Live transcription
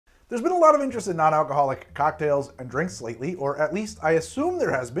There's been a lot of interest in non-alcoholic cocktails and drinks lately, or at least I assume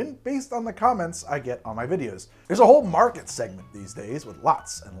there has been based on the comments I get on my videos. There's a whole market segment these days with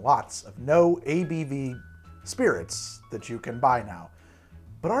lots and lots of no-ABV spirits that you can buy now.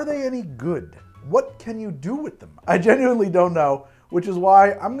 But are they any good? What can you do with them? I genuinely don't know, which is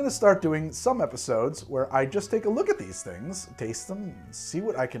why I'm going to start doing some episodes where I just take a look at these things, taste them, see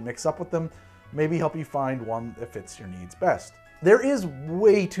what I can mix up with them, maybe help you find one that fits your needs best. There is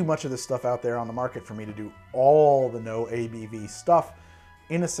way too much of this stuff out there on the market for me to do all the no-ABV stuff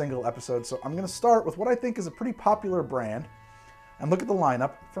in a single episode, so I'm going to start with what I think is a pretty popular brand and look at the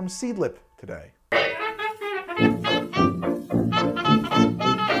lineup from Seedlip today.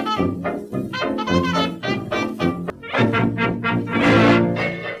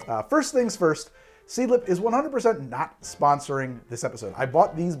 First things first, Seedlip is 100% not sponsoring this episode. I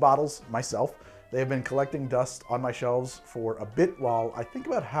bought these bottles myself. They have been collecting dust on my shelves for a bit while I think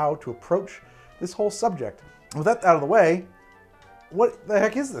about how to approach this whole subject. With that out of the way, what the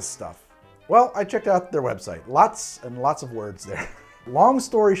heck is this stuff? Well, I checked out their website. Lots and lots of words there. Long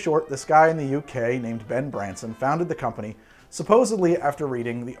story short, this guy in the UK named Ben Branson founded the company supposedly after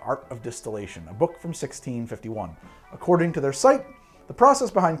reading The Art of Distillation, a book from 1651. According to their site, the process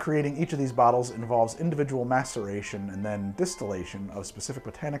behind creating each of these bottles involves individual maceration and then distillation of specific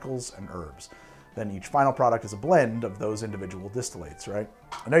botanicals and herbs. Then each final product is a blend of those individual distillates, right?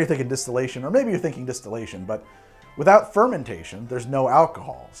 I know you're thinking distillation, or maybe you're thinking distillation, but without fermentation, there's no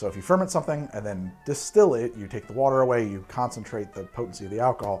alcohol. So if you ferment something and then distill it, you take the water away, you concentrate the potency of the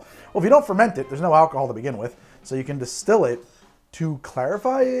alcohol. Well, if you don't ferment it, there's no alcohol to begin with, so you can distill it to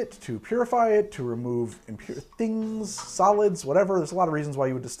clarify it, to purify it, to remove impure things, solids, whatever. There's a lot of reasons why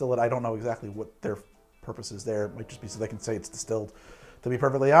you would distill it. I don't know exactly what their purpose is there. It might just be so they can say it's distilled, to be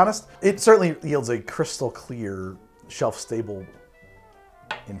perfectly honest. It certainly yields a crystal clear, shelf-stable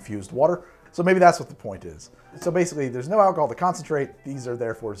infused water. So maybe that's what the point is. So basically, there's no alcohol to concentrate. These are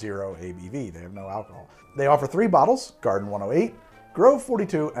therefore 0 ABV. They have no alcohol. They offer 3 bottles, Garden 108, Grove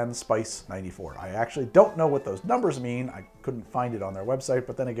 42, and Spice 94. I actually don't know what those numbers mean. I couldn't find it on their website,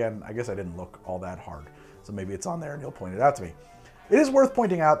 but then again, I guess I didn't look all that hard. So maybe it's on there and you'll point it out to me. It is worth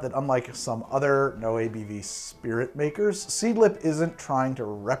pointing out that unlike some other no-ABV spirit makers, Seedlip isn't trying to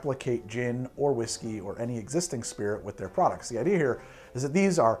replicate gin or whiskey or any existing spirit with their products. The idea here is that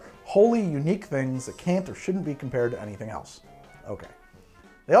these are wholly unique things that can't or shouldn't be compared to anything else. Okay.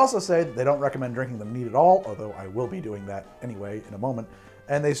 They also say that they don't recommend drinking them neat at all, although I will be doing that anyway in a moment.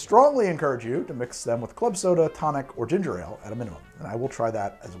 And they strongly encourage you to mix them with club soda, tonic, or ginger ale at a minimum. And I will try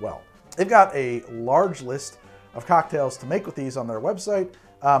that as well. They've got a large list of cocktails to make with these on their website.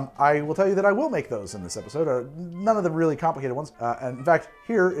 I will tell you that I will make those in this episode, none of the really complicated ones. And in fact,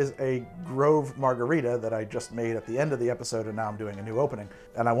 here is a Grove Margarita that I just made at the end of the episode, and now I'm doing a new opening.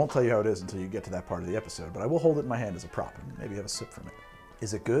 And I won't tell you how it is until you get to that part of the episode, but I will hold it in my hand as a prop and maybe have a sip from it.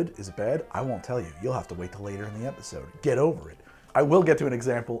 Is it good? Is it bad? I won't tell you. You'll have to wait till later in the episode. Get over it. I will get to an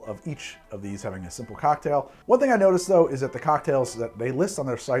example of each of these having a simple cocktail. One thing I noticed though is that the cocktails that they list on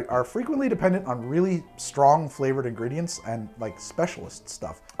their site are frequently dependent on really strong flavored ingredients and like specialist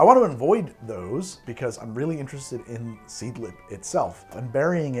stuff. I want to avoid those because I'm really interested in Seedlip itself, and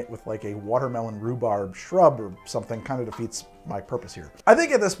burying it with like a watermelon rhubarb shrub or something kind of defeats my purpose here. I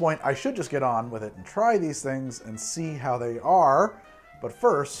think at this point I should just get on with it and try these things and see how they are. But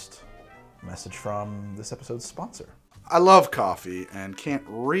first, a message from this episode's sponsor. I love coffee and can't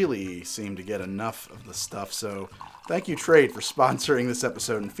really seem to get enough of the stuff, so thank you Trade for sponsoring this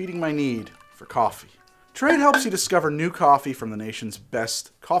episode and feeding my need for coffee. Trade helps you discover new coffee from the nation's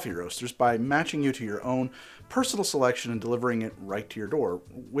best coffee roasters by matching you to your own personal selection and delivering it right to your door,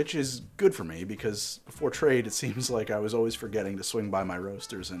 which is good for me because before Trade it seems like I was always forgetting to swing by my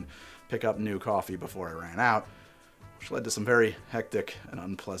roasters and pick up new coffee before I ran out, which led to some very hectic and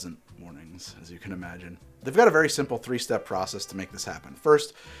unpleasant mornings, as you can imagine. They've got a very simple 3-step process to make this happen.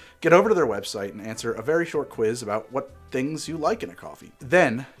 First, get over to their website and answer a very short quiz about what things you like in a coffee.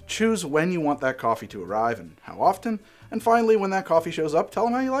 Then, choose when you want that coffee to arrive and how often. And finally, when that coffee shows up, tell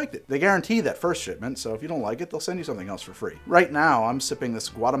them how you liked it. They guarantee that first shipment, so if you don't like it, they'll send you something else for free. Right now, I'm sipping this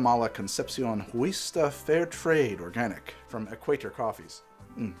Guatemala Concepcion Huista Fair Trade Organic from Equator Coffees.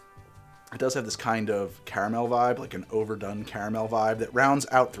 It does have this kind of caramel vibe, like an overdone caramel vibe, that rounds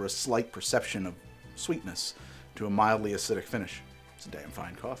out through a slight perception of sweetness to a mildly acidic finish. It's a damn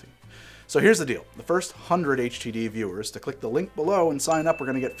fine coffee. So here's the deal. The first 100 HTD viewers to click the link below and sign up are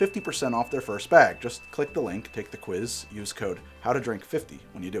going to get 50% off their first bag. Just click the link, take the quiz, use code HowToDrink50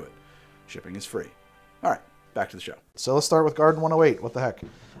 when you do it. Shipping is free. All right, back to the show. So let's start with Garden 108. What the heck?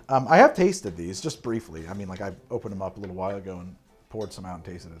 I have tasted these just briefly. I mean, like I opened them up a little while ago and poured some out and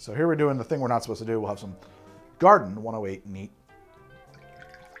tasted it. So here we're doing the thing we're not supposed to do. We'll have some Garden 108 neat.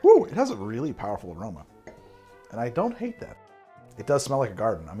 Woo, it has a really powerful aroma. And I don't hate that. It does smell like a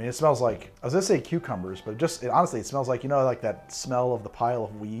garden. I mean, it smells like, I was gonna say cucumbers, but honestly, it smells like, you know, like that smell of the pile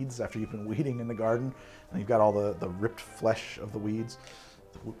of weeds after you've been weeding in the garden, and you've got all the ripped flesh of the weeds.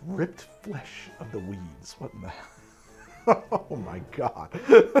 The ripped flesh of the weeds. What in the oh my God.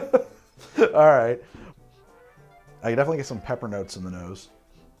 All right. I can definitely get some pepper notes in the nose.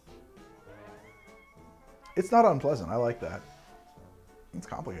 It's not unpleasant. I like that. It's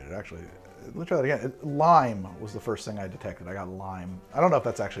complicated, actually. Let me try that again. Lime was the first thing I detected. I got lime. I don't know if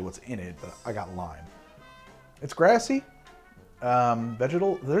that's actually what's in it, but I got lime. It's grassy,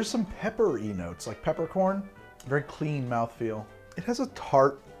 vegetal. There's some peppery notes, like peppercorn. Very clean mouthfeel. It has a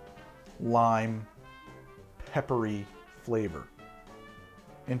tart, lime, peppery flavor.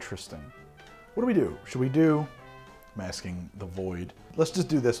 Interesting. What do we do? Should we do, masking the void. Let's just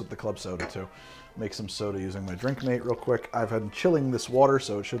do this with the club soda too. Make some soda using my drink mate real quick. I've been chilling this water,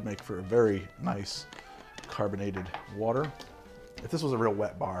 so it should make for a very nice carbonated water. If this was a real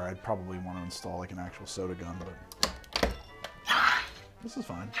wet bar, I'd probably want to install like an actual soda gun, but this is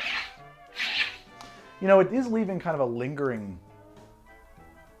fine. You know, it is leaving kind of a lingering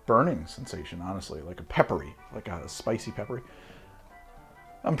burning sensation, honestly, like a peppery, like a spicy peppery.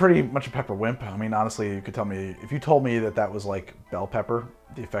 I'm pretty much a pepper wimp. I mean, honestly, you could tell me, if you told me that that was like bell pepper,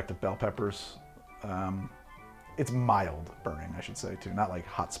 the effect of bell peppers, it's mild burning, I should say, too. Not like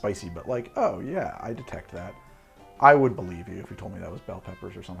hot spicy, but like, oh yeah, I detect that. I would believe you if you told me that was bell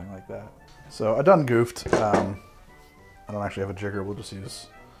peppers or something like that. So I done goofed. I don't actually have a jigger. We'll just use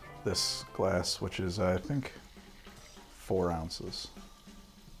this glass, which is, I think, 4 ounces.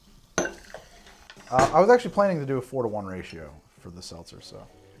 I was actually planning to do a 4-to-1 ratio for the seltzer, so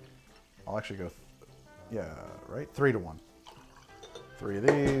I'll actually go, yeah, right? 3-to-1. 3 of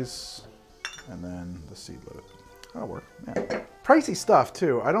these, and then the Seedlip. That'll work, yeah. Pricey stuff,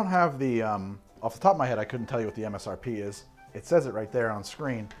 too. I don't have the, off the top of my head, I couldn't tell you what the MSRP is. It says it right there on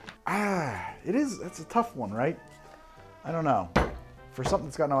screen. It's a tough one, right? I don't know. For something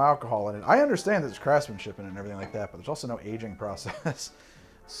that's got no alcohol in it. I understand there's craftsmanship in it and everything like that, but there's also no aging process.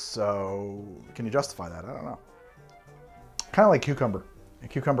 So, can you justify that? I don't know. Kind of like cucumber. A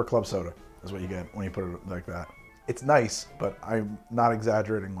cucumber club soda is what you get when you put it like that. It's nice, but I'm not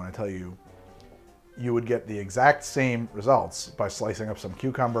exaggerating when I tell you you would get the exact same results by slicing up some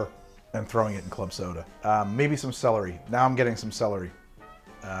cucumber and throwing it in club soda. Maybe some celery. Now I'm getting some celery.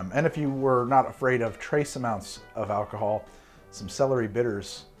 And if you were not afraid of trace amounts of alcohol, some celery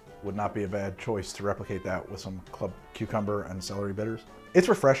bitters would not be a bad choice to replicate that with some club cucumber and celery bitters. It's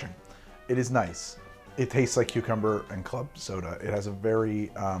refreshing. It is nice. It tastes like cucumber and club soda. It has a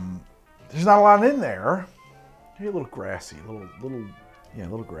very, there's not a lot in there. Maybe a little grassy, a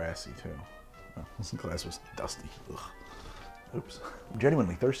little grassy too. Oh, this glass was dusty. Ugh. Oops. I'm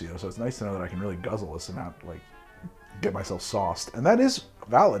genuinely thirsty though, so it's nice to know that I can really guzzle this and not like get myself sauced. And that is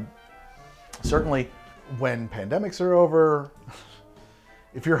valid. Certainly when pandemics are over,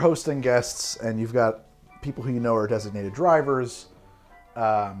 if you're hosting guests and you've got people who you know are designated drivers,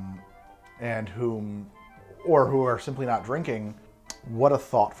 and who are simply not drinking, what a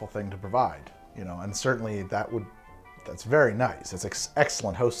thoughtful thing to provide, you know. And certainly that's very nice. It's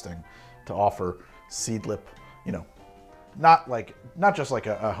excellent hosting to offer Seedlip, you know, not just like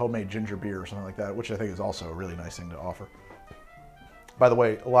a homemade ginger beer or something like that, which I think is also a really nice thing to offer. By the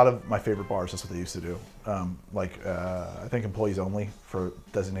way, a lot of my favorite bars, that's what they used to do. I think employees only for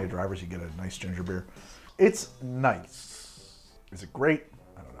designated drivers, you get a nice ginger beer. It's nice. Is it great?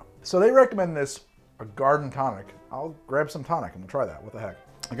 I don't know. So they recommend this, a garden tonic. I'll grab some tonic and we'll try that. What the heck?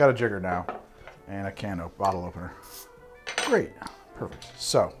 I got a jigger now and a bottle opener. Great. Perfect.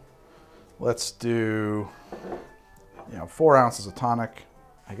 So let's do, 4 ounces of tonic.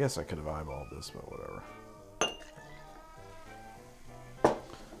 I guess I could have eyeballed this, but whatever.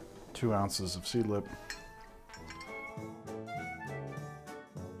 2 ounces of Seedlip.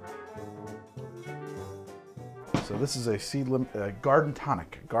 So this is a Seedlip garden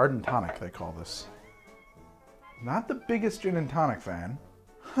tonic. Garden tonic, they call this. Not the biggest gin and tonic fan.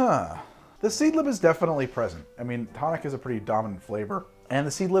 Huh. The Seedlip is definitely present. I mean, tonic is a pretty dominant flavor, and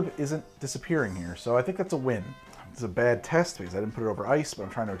the Seedlip isn't disappearing here, so I think that's a win. It's a bad test because I didn't put it over ice, but I'm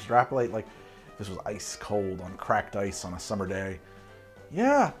trying to extrapolate, like, if this was ice cold on cracked ice on a summer day.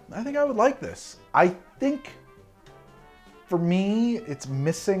 Yeah, I think I would like this. I think, for me, it's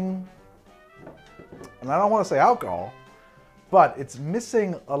missing, and I don't want to say alcohol, but it's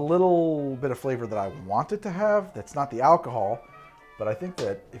missing a little bit of flavor that I want it to have. That's not the alcohol, but I think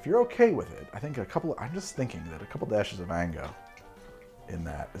that if you're okay with it, I think I'm just thinking that a couple dashes of Ango in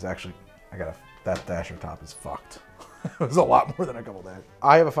that is actually, that dasher top is fucked. It was a lot more than a couple days.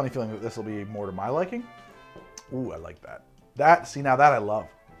 I have a funny feeling that this will be more to my liking. Ooh, I like that. See, now that I love.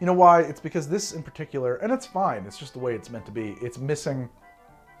 You know why? It's because this in particular, and it's fine, it's just the way it's meant to be. It's missing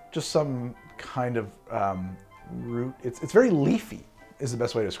just some kind of root. It's very leafy, is the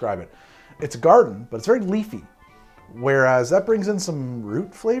best way to describe it. It's a garden, but it's very leafy. Whereas that brings in some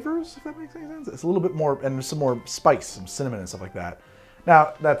root flavors, if that makes any sense. It's a little bit more, and there's some more spice, some cinnamon and stuff like that.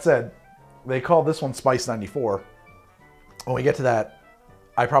 Now, that said, they call this one Spice 94. When we get to that,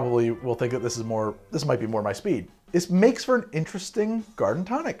 I probably will think that this might be more my speed. This makes for an interesting garden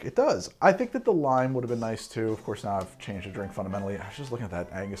tonic. It does. I think that the lime would have been nice too. Of course, now I've changed the drink fundamentally. I was just looking at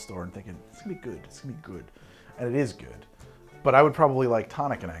that Angostura and thinking, it's gonna be good, it's gonna be good. And it is good. But I would probably like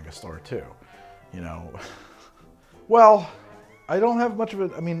tonic and Angostura too, you know. Well, I don't have much of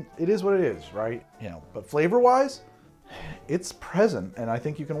it. I mean, it is what it is, right? You know, but flavor-wise, it's present, and I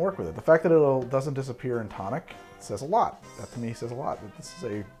think you can work with it. The fact that it doesn't disappear in tonic says a lot. That to me says a lot. That this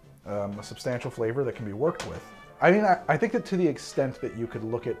is a substantial flavor that can be worked with. I mean, I think that to the extent that you could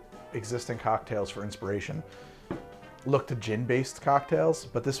look at existing cocktails for inspiration, look to gin-based cocktails,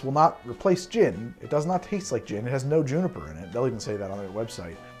 but this will not replace gin. It does not taste like gin. It has no juniper in it. They'll even say that on their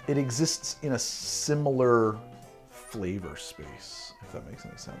website. It exists in a similar flavor space, if that makes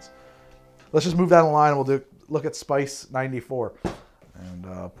any sense. Let's just move down the line and we'll look at Spice 94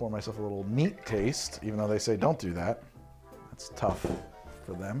 and pour myself a little neat taste, even though they say don't do that. That's tough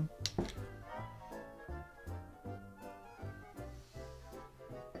for them.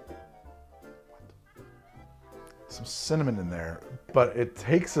 Some cinnamon in there, but it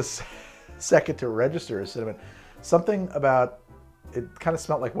takes a second to register as cinnamon. Something about it kind of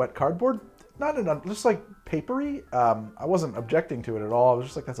smelled like wet cardboard. Just like papery. I wasn't objecting to it at all. I was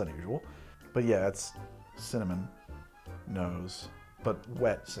just like, that's unusual. But yeah, it's cinnamon nose, but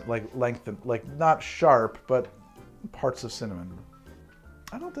wet, like lengthened, like not sharp, but parts of cinnamon.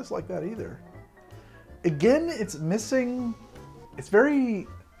 I don't dislike that either. Again, it's missing, it's very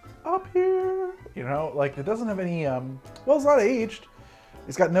up here, you know, like it doesn't have any, well, it's not aged.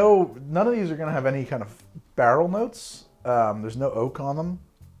 It's got none of these are gonna have any kind of barrel notes. There's no oak on them.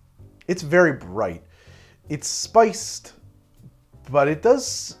 It's very bright. It's spiced, but it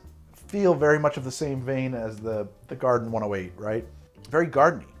does feel very much of the same vein as the Garden 108, right? Very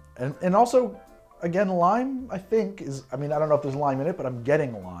gardeny. And also, again, lime, I think, is, I mean, I don't know if there's lime in it, but I'm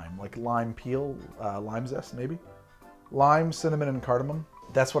getting lime, like lime peel, lime zest, maybe. Lime, cinnamon, and cardamom.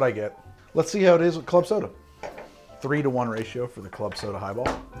 That's what I get. Let's see how it is with club soda. 3-to-1 ratio for the club soda highball.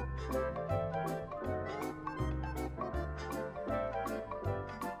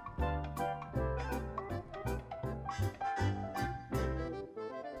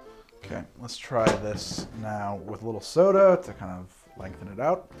 Okay, let's try this now with a little soda to kind of lengthen it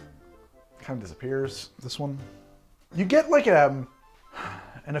out. Kind of disappears, this one. You get like an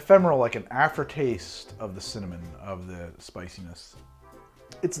ephemeral, like an aftertaste of the cinnamon, of the spiciness.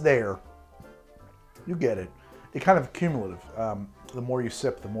 It's there. You get it. It kind of cumulative. The more you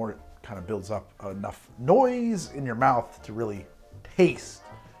sip, the more it kind of builds up enough noise in your mouth to really taste.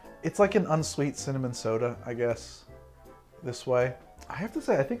 It's like an unsweet cinnamon soda, I guess, this way. I have to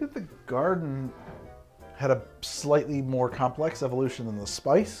say, I think that the Garden had a slightly more complex evolution than the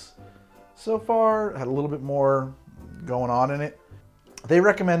Spice so far. It had a little bit more going on in it. They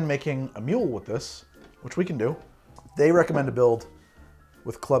recommend making a mule with this, which we can do. They recommend to build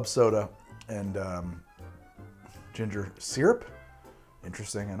with club soda and ginger syrup.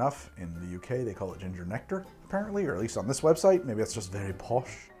 Interesting enough, in the UK they call it ginger nectar, apparently, or at least on this website. Maybe that's just very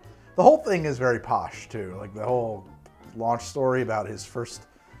posh. The whole thing is very posh too, like the whole launch story about his first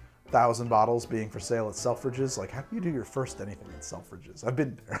 1,000 bottles being for sale at Selfridges. Like, how do you do your first anything at Selfridges? I've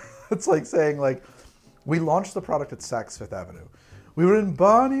been there. It's like saying, like, we launched the product at Saks Fifth Avenue. We were in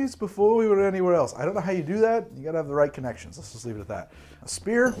Bonnie's before we were anywhere else. I don't know how you do that. You gotta have the right connections. Let's just leave it at that. A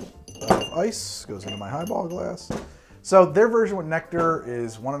spear of ice goes into my highball glass. So their version with nectar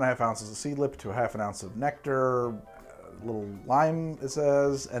is 1.5 ounces of Seedlip to 1/2 ounce of nectar, a little lime, it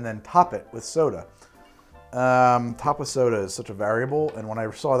says, and then top it with soda. Top with soda is such a variable, and when I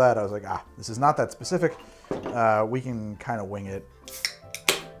saw that, I was like, this is not that specific. We can kind of wing it.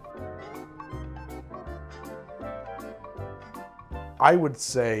 I would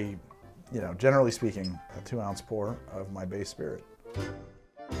say, you know, generally speaking, a 2-ounce pour of my base spirit.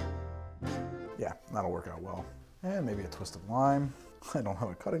 Yeah, that'll work out well. And maybe a twist of lime. I don't have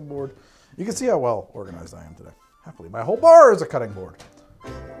a cutting board. You can see how well organized I am today. Happily, my whole bar is a cutting board.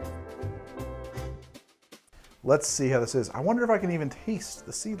 Let's see how this is. I wonder if I can even taste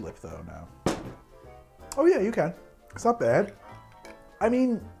the Seedlip though now. Oh yeah, you can. It's not bad. I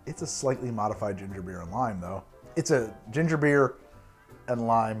mean, it's a slightly modified ginger beer and lime, though. It's a ginger beer and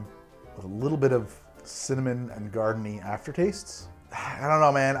lime with a little bit of cinnamon and gardeny aftertastes. I don't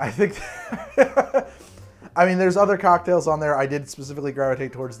know, man. I think... I mean, there's other cocktails on there. I did specifically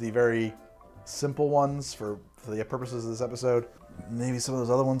gravitate towards the very simple ones for the purposes of this episode. Maybe some of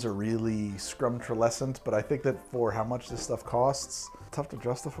those other ones are really scrumtrelescent, but I think that for how much this stuff costs, tough to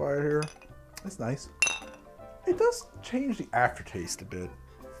justify it here. It's nice. It does change the aftertaste a bit.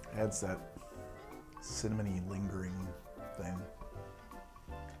 Adds that cinnamony lingering thing.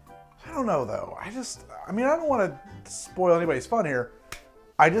 I don't know though. I mean, I don't want to spoil anybody's fun here.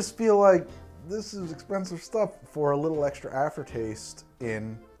 I just feel like this is expensive stuff for a little extra aftertaste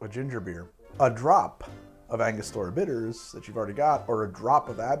in a ginger beer. A drop of Angostura bitters that you've already got, or a drop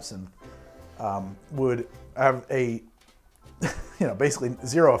of absinthe, would have a, basically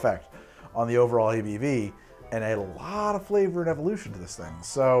zero effect on the overall ABV and add a lot of flavor and evolution to this thing.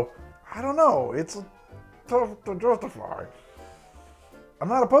 So, I don't know. It's tough to justify. I'm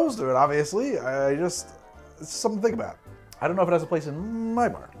not opposed to it, obviously. It's something to think about. I don't know if it has a place in my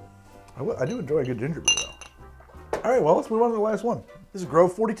bar. I do enjoy a good ginger beer, though. All right, well, let's move on to the last one. This is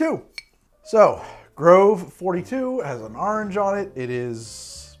Grove 42. So, Grove 42 has an orange on it. It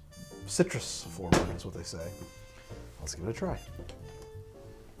is citrus forward, is what they say. Let's give it a try.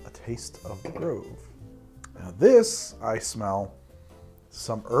 A taste of the Grove. Now this, I smell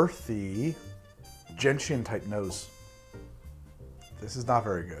some earthy gentian type nose. This is not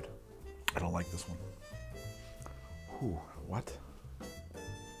very good. I don't like this one. Ooh, what?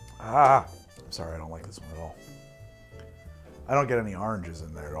 I'm sorry, I don't like this one at all. I don't get any oranges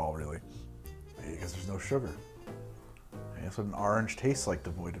in there at all, really. Because there's no sugar. That's what an orange tastes like,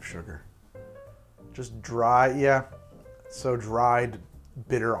 devoid of sugar. Just dry, yeah. So dried,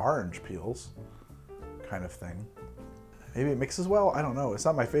 bitter orange peels kind of thing. Maybe it mixes well, I don't know. It's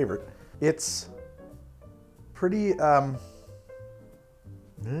not my favorite. It's pretty, what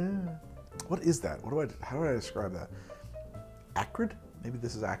is that? How do I describe that? Acrid? Maybe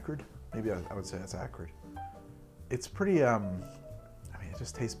this is acrid. Maybe I would say it's acrid. It's pretty, I mean, it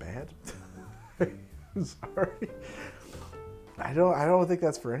just tastes bad. I'm sorry. I don't think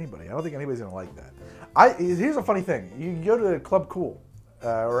that's for anybody. I don't think anybody's gonna like that. Here's a funny thing. You can go to Club Cool,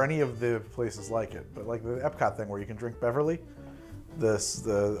 or any of the places like it, but like the Epcot thing where you can drink Beverly,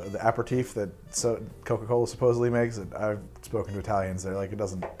 the aperitif that Coca-Cola supposedly makes. I've spoken to Italians. They're like, it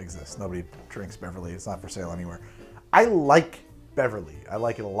doesn't exist. Nobody drinks Beverly. It's not for sale anywhere. I like Beverly. I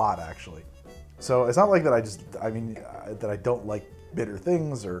like it a lot, actually. So it's not like that that I don't like bitter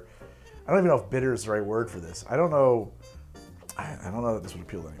things, or I don't even know if bitter is the right word for this. I don't know. I don't know that this would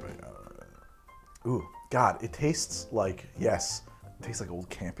appeal to anybody. Ooh, God, it tastes like, yes, it tastes like old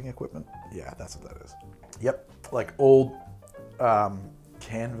camping equipment. Yeah, that's what that is. Yep, like old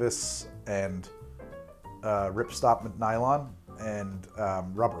canvas and ripstop nylon and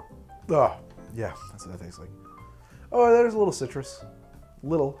rubber. Oh, yeah, that's what that tastes like. Oh, there's a little citrus.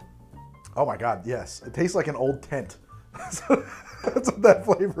 Little. Oh my God, yes. It tastes like an old tent. That's what that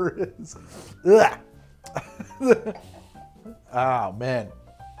flavor is. Ugh. Oh, man.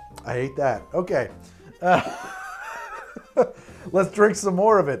 I hate that. Okay. Let's drink some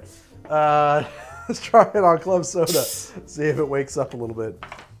more of it. Let's try it on club soda. See if it wakes up a little bit.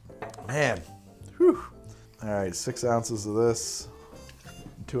 Man. Whew. All right, 6 ounces of this.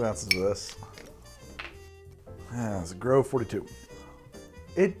 2 ounces of this. It's a Grove 42.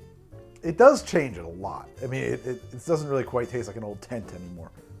 It does change it a lot. I mean, it doesn't really quite taste like an old tent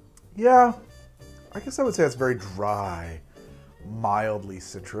anymore. Yeah, I guess I would say it's very dry, mildly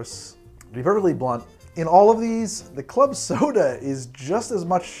citrus. To be perfectly blunt, in all of these, the club soda is just as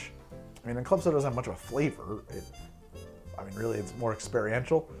much, I mean, the club soda doesn't have much of a flavor. I mean, really, it's more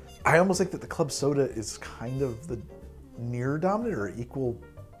experiential. I almost think that the club soda is kind of the near dominant or equal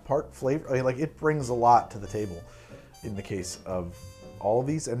part flavor. I mean, like, it brings a lot to the table in the case of all of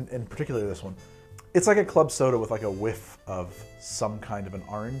these, and particularly this one. It's like a club soda with like a whiff of some kind of an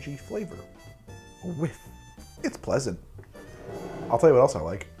orangey flavor. A whiff. It's pleasant. I'll tell you what else I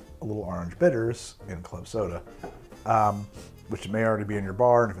like. A little orange bitters in club soda, which may already be in your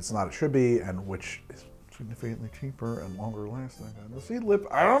bar, and if it's not, it should be, and which is significantly cheaper and longer lasting than the Seedlip.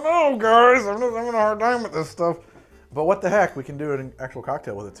 I don't know, guys. I'm just having a hard time with this stuff. But what the heck, we can do an actual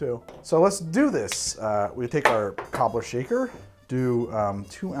cocktail with it too. So let's do this. We take our cobbler shaker, do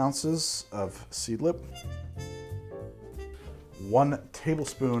 2 ounces of Seedlip, 1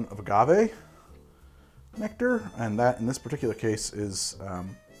 tablespoon of agave nectar, and that in this particular case is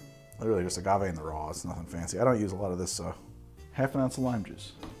literally just agave in the raw. It's nothing fancy. I don't use a lot of this, so half an ounce of lime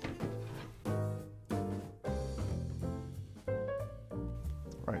juice.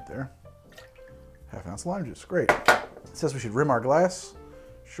 right there. Half ounce lime juice, great. It says we should rim our glass.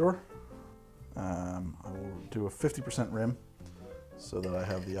 Sure. I will do a 50% rim so that I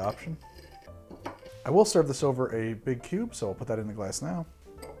have the option. I will serve this over a big cube, so I'll put that in the glass now.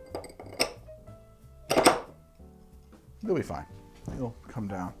 It'll be fine. It'll come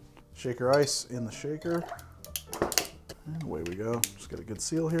down. Shaker ice in the shaker. And away we go. Just get a good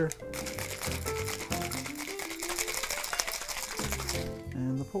seal here.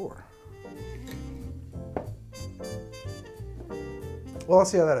 And the pour. Well,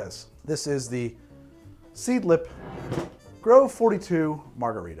 let's see how that is. This is the Seedlip Grove 42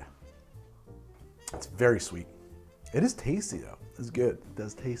 Margarita. It's very sweet. It is tasty though. It's good. It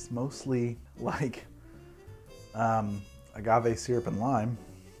does taste mostly like agave syrup and lime.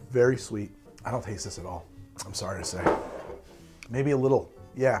 Very sweet. I don't taste this at all. I'm sorry to say. Maybe a little.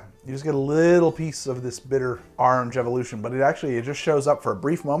 Yeah, you just get a little piece of this bitter orange evolution, but it just shows up for a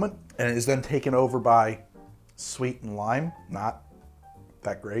brief moment and it is then taken over by sweet and lime. Not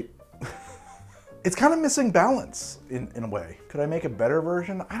that great. It's kind of missing balance in a way. Could I make a better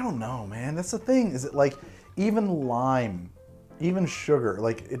version? I don't know, man. That's the thing. Is it like even lime, even sugar,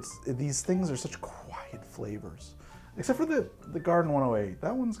 like these things are such quiet flavors. Except for the Garden 108.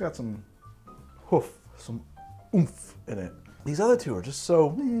 That one's got some hoof, some oomph in it. These other two are just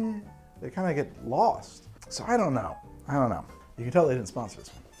so, they kind of get lost. So I don't know. I don't know. You can tell they didn't sponsor this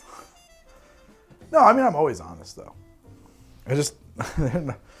one. No, I mean, I'm always honest though. I just,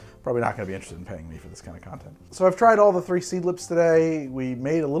 probably not going to be interested in paying me for this kind of content. So I've tried all the 3 Seedlips today. We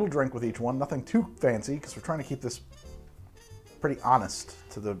made a little drink with each one, nothing too fancy because we're trying to keep this pretty honest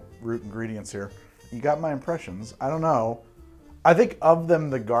to the root ingredients here. You got my impressions. I don't know. I think of them,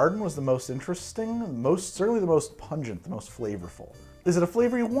 the Garden was the most interesting, certainly the most pungent, the most flavorful. Is it a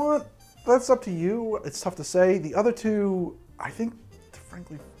flavor you want? That's up to you. It's tough to say. The other two, I think,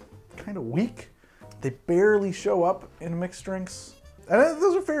 frankly, kind of weak. They barely show up in mixed drinks. And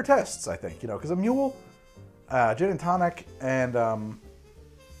those are fair tests, I think, because a Mule, gin and tonic, and a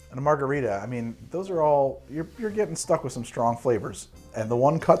Margarita, I mean, those are all, you're getting stuck with some strong flavors. And the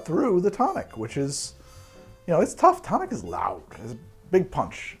one cut through the tonic, which is, it's tough. Tonic is loud. It's a big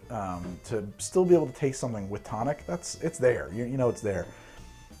punch. To still be able to taste something with tonic, it's there. You know it's there.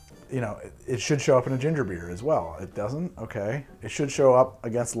 It should show up in a ginger beer as well. It doesn't? Okay. It should show up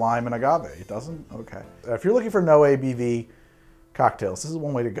against lime and agave. It doesn't? Okay. If you're looking for no-ABV cocktails, this is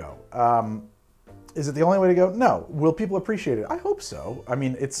one way to go. Is it the only way to go? No. Will people appreciate it? I hope so. I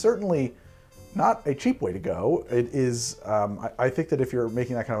mean, it's certainly not a cheap way to go. It is, I think that if you're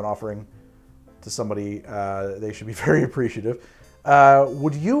making that kind of an offering to somebody, they should be very appreciative.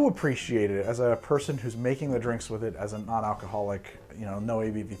 Would you appreciate it as a person who's making the drinks with it as a non-alcoholic, no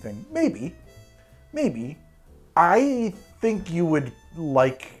ABV thing? Maybe. Maybe. I think you would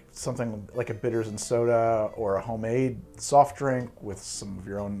like something like a bitters and soda or a homemade soft drink with some of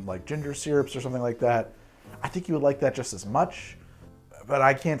your own like ginger syrups or something like that. I think you would like that just as much, but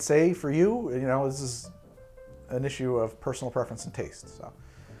I can't say for you, this is an issue of personal preference and taste, so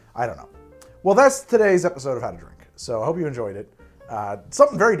I don't know. Well, that's today's episode of How to Drink, so I hope you enjoyed it.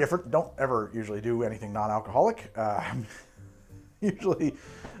 Something very different. Don't ever usually do anything non-alcoholic. Usually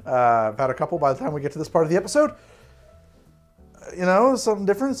I've had a couple by the time we get to this part of the episode. Something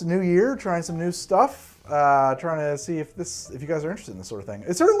different. It's a new year, trying some new stuff, trying to see if you guys are interested in this sort of thing.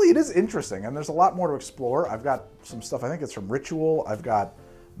 It is interesting, and there's a lot more to explore. I've got some stuff, I think it's from Ritual. I've got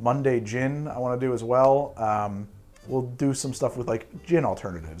Monday Gin I want to do as well. We'll do some stuff with like gin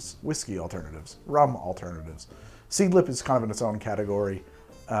alternatives, whiskey alternatives, rum alternatives. Seedlip is kind of in its own category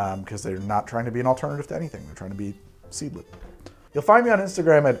because they're not trying to be an alternative to anything. They're trying to be Seedlip. You'll find me on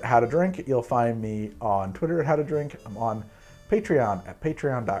Instagram at How to Drink. You'll find me on Twitter at How to Drink. I'm on Patreon at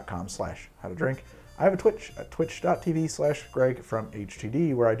patreon.com/howtodrink. I have a Twitch at twitch.tv/Greg from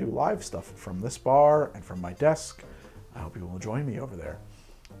HTD where I do live stuff from this bar and from my desk. I hope you will join me over there.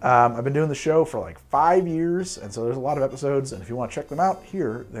 I've been doing the show for like 5 years, and so there's a lot of episodes, and if you want to check them out,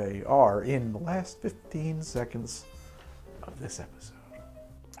 here they are in the last 15 seconds of this episode.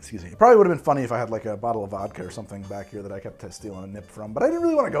 Excuse me. It probably would have been funny if I had like a bottle of vodka or something back here that I kept stealing a nip from, but I didn't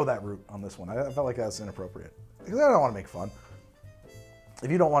really want to go that route on this one. I felt like that was inappropriate because I don't want to make fun. If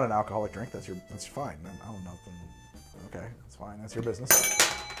you don't want an alcoholic drink, that's fine. I don't know. Okay, that's fine. That's your business.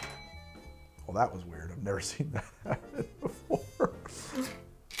 Well, that was weird. I've never seen that happen before.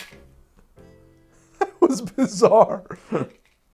 That was bizarre.